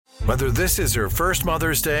Whether this is her first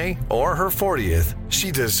Mother's Day or her 40th, she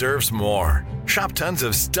deserves more. Shop tons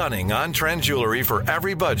of stunning on-trend jewelry for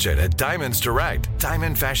every budget at Diamonds Direct.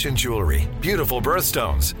 Diamond fashion jewelry, beautiful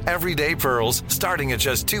birthstones, everyday pearls starting at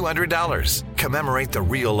just $200. Commemorate the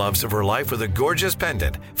real loves of her life with a gorgeous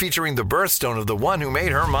pendant featuring the birthstone of the one who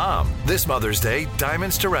made her mom. This Mother's Day,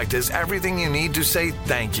 Diamonds Direct is everything you need to say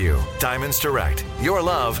thank you. Diamonds Direct. Your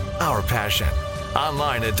love, our passion.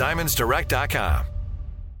 Online at diamondsdirect.com.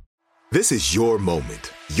 This is your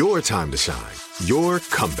moment, your time to shine, your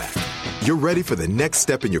comeback. You're ready for the next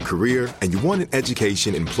step in your career, and you want an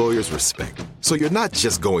education employers respect. So you're not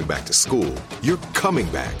just going back to school, you're coming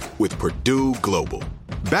back with Purdue Global.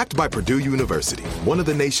 Backed by Purdue University, one of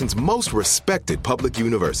the nation's most respected public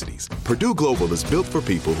universities, Purdue Global is built for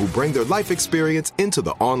people who bring their life experience into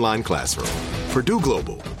the online classroom. Purdue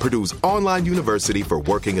Global, Purdue's online university for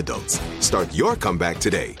working adults. Start your comeback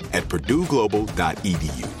today at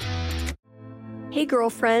purdueglobal.edu. Hey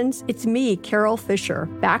girlfriends, it's me, Carol Fisher,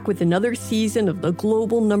 back with another season of the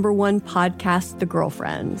global #1 podcast, The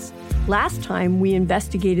Girlfriends. Last time, we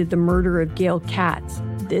investigated the murder of Gail Katz.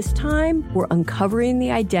 This time, we're uncovering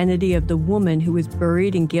the identity of the woman who was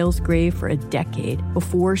buried in Gail's grave for a decade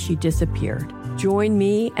before she disappeared. Join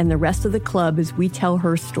me and the rest of the club as we tell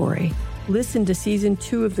her story. Listen to Season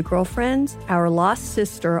 2 of The Girlfriends, Our Lost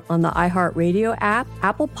Sister on the iHeartRadio app,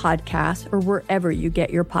 Apple Podcasts, or wherever you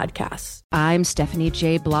get your podcasts. I'm Stephanie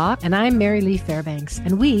J. Block. And I'm Mary Lee Fairbanks.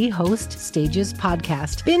 And we host Stages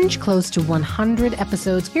Podcast. Binge close to 100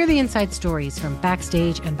 episodes. Hear the inside stories from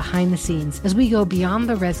backstage and behind the scenes as we go beyond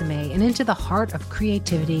the resume and into the heart of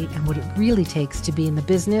creativity and what it really takes to be in the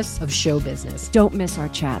business of show business. Don't miss our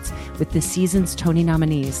chats with this season's Tony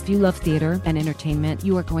nominees. If you love theater and entertainment,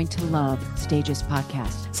 you are going to love Stages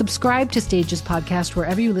Podcast. Subscribe to Stages Podcast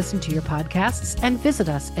wherever you listen to your podcasts and visit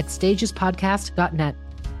us at stagespodcast.net.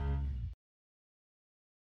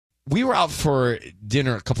 We were out for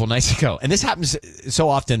dinner a couple nights ago, and this happens so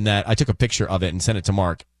often that I took a picture of it and sent it to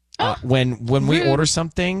Mark. When we order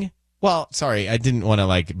something, well, sorry, I didn't want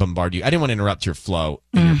to bombard you. I didn't want to interrupt your flow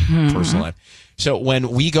in your personal life. So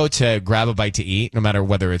when we go to grab a bite to eat, no matter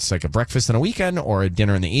whether it's like a breakfast on a weekend or a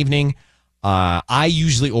dinner in the evening, I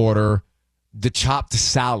usually order the chopped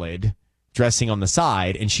salad dressing on the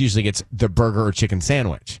side, and she usually gets the burger or chicken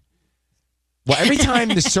sandwich. Well, every time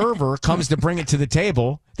the server comes to bring it to the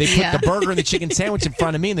table, they put the burger and the chicken sandwich in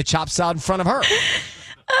front of me and the chopped salad in front of her.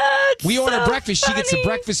 We order breakfast. Funny. She gets a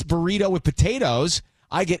breakfast burrito with potatoes.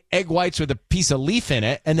 I get egg whites with a piece of leaf in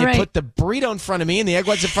it, and they put the burrito in front of me and the egg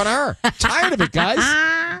whites in front of her. Tired of it, guys.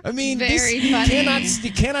 I mean,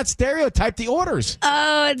 you cannot stereotype the orders.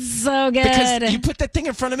 Oh, it's so good. Because you put that thing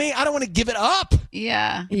in front of me, I don't want to give it up.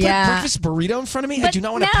 Yeah. You put a breakfast burrito in front of me, I do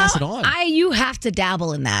not want to pass it on. You have to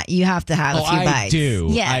dabble in that. You have to have a few bites. I do.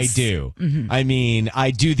 Yes. I do. Mm-hmm. I mean,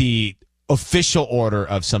 I do the official order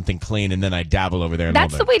of something clean, and then I dabble over there. And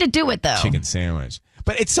that's the way to do it, though. Chicken sandwich.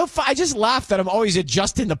 But it's so fun. I just laugh that I'm always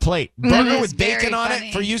adjusting the plate. Burger with bacon on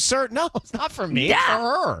it for you, sir? No, it's not for me. Yeah. It's for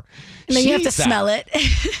her. And then you have to smell it.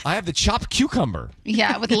 I have the chopped cucumber.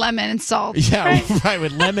 Yeah, with lemon and salt. Yeah, right,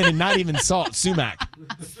 with lemon and not even salt. Sumac.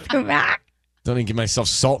 Sumac. Don't even give myself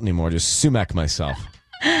salt anymore. Just sumac myself.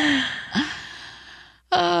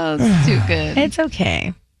 Oh, it's too good. It's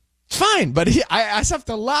okay. It's fine, but I just have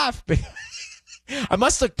to laugh. I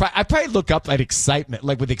probably look up at excitement,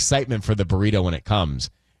 with excitement for the burrito when it comes.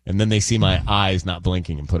 And then they see my eyes not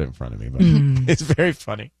blinking and put it in front of me. But it's very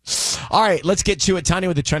funny. All right, let's get to it. Tanya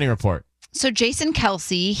with the trending report. So Jason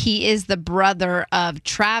Kelce, he is the brother of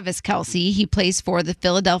Travis Kelce. He plays for the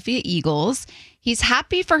Philadelphia Eagles. He's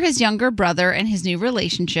happy for his younger brother and his new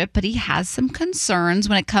relationship, but he has some concerns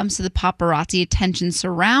when it comes to the paparazzi attention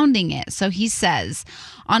surrounding it. So he says,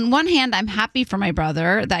 on one hand, I'm happy for my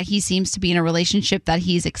brother that he seems to be in a relationship that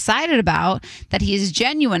he's excited about, that he is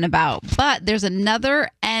genuine about. But there's another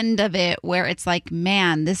end of it where it's like,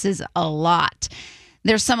 man, this is a lot.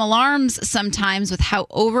 There's some alarms sometimes with how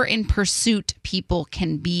over in pursuit people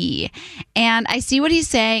can be. And I see what he's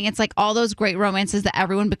saying. It's like all those great romances that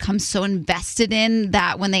everyone becomes so invested in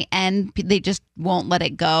that when they end, they just won't let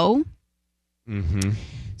it go. Mm-hmm.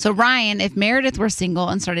 So, Ryan, if Meredith were single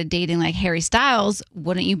and started dating like Harry Styles,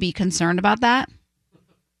 wouldn't you be concerned about that?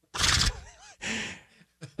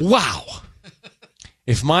 Wow.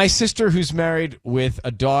 If my sister who's married with a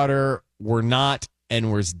daughter were not and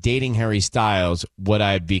was dating Harry Styles, would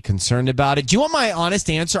I be concerned about it? Do you want my honest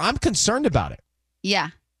answer? I'm concerned about it.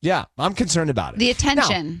 Yeah. Yeah, I'm concerned about it. The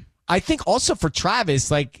attention. Now, I think also for Travis,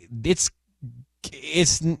 it's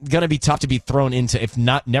going to be tough to be thrown into, if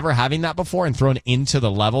not never having that before and thrown into the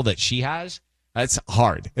level that she has. That's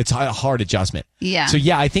hard. It's a hard adjustment. Yeah. So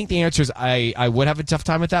yeah, I think the answer is I would have a tough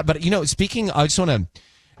time with that. But speaking, I just want to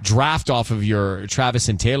draft off of your Travis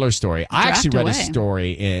and Taylor story. I actually read a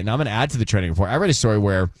story, and I'm going to add to the trending report. I read a story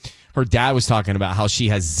where her dad was talking about how she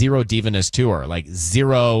has zero divaness to her, like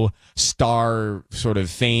 0 star sort of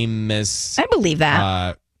famous. I believe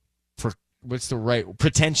that. What's the right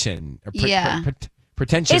pretension?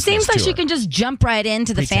 Pretentiousness. It seems like she can just jump right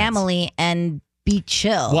into the family and be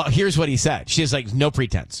chill. Well, here's what he said. She has like no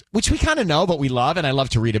pretense, which we kind of know, but we love, and I love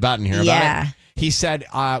to read about and hear about it. He said,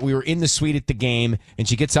 we were in the suite at the game, and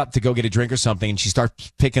she gets up to go get a drink or something, and she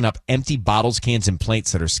starts picking up empty bottles, cans, and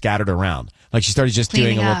plates that are scattered around. Like she started just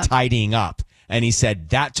doing a little tidying up. And he said,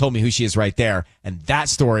 that told me who she is right there. And that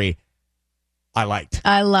story I liked.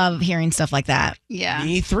 I love hearing stuff like that. Yeah.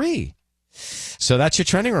 Me 3. So that's your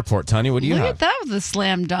trending report, Tanya. What do you have? Look at that with a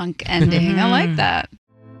slam dunk ending. I like that.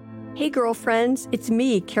 Hey, girlfriends, it's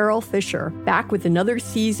me, Carol Fisher, back with another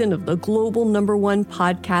season of the global #1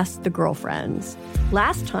 podcast, The Girlfriends.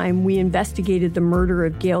 Last time, we investigated the murder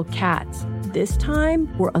of Gail Katz. This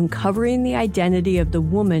time, we're uncovering the identity of the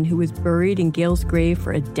woman who was buried in Gail's grave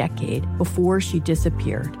for a decade before she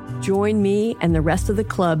disappeared. Join me and the rest of the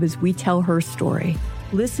club as we tell her story.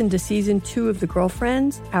 Listen to Season 2 of The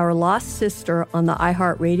Girlfriends, Our Lost Sister on the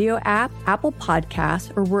iHeartRadio app, Apple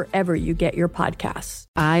Podcasts, or wherever you get your podcasts.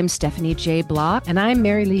 I'm Stephanie J. Block. And I'm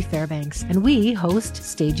Mary Lee Fairbanks, and we host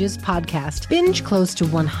Stages Podcast. Binge close to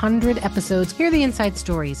 100 episodes. Hear the inside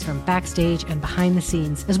stories from backstage and behind the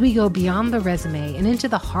scenes as we go beyond the resume and into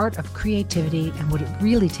the heart of creativity and what it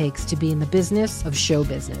really takes to be in the business of show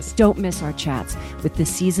business. Don't miss our chats with this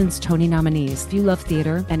season's Tony nominees. If you love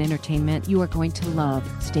theater and entertainment, you are going to love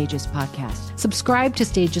Stages Podcast. Subscribe to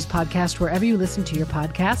Stages Podcast wherever you listen to your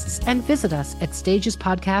podcasts and visit us at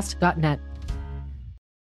stagespodcast.net.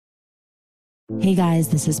 Hey guys,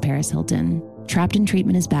 this is Paris Hilton. Trapped in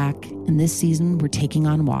Treatment is back, and this season we're taking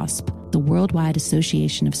on WASP, the Worldwide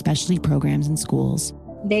Association of Specialty Programs and Schools.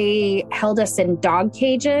 They held us in dog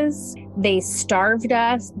cages. They starved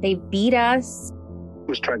us. They beat us.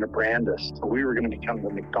 Was trying to brand us. So we were going to become the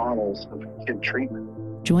McDonald's of kid treatment.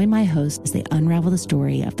 Join my host as they unravel the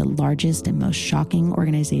story of the largest and most shocking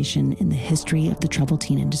organization in the history of the troubled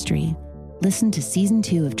teen industry. Listen to Season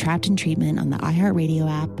 2 of Trapped in Treatment on the iHeartRadio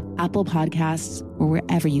app, Apple Podcasts, or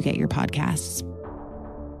wherever you get your podcasts.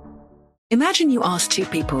 Imagine you ask 2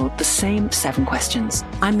 people the same 7 questions.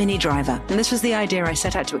 I'm Minnie Driver, and this was the idea I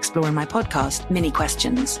set out to explore in my podcast, Mini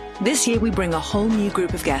Questions. This year, we bring a whole new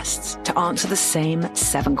group of guests to answer the same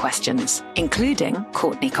 7 questions, including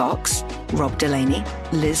Courtney Cox, Rob Delaney,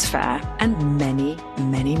 Liz Fair, and many,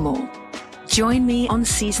 many more. Join me on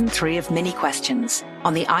Season 3 of Mini Questions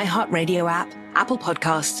on the iHeartRadio app, Apple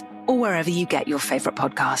Podcasts, or wherever you get your favorite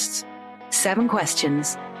podcasts. 7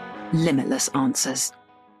 questions, limitless answers.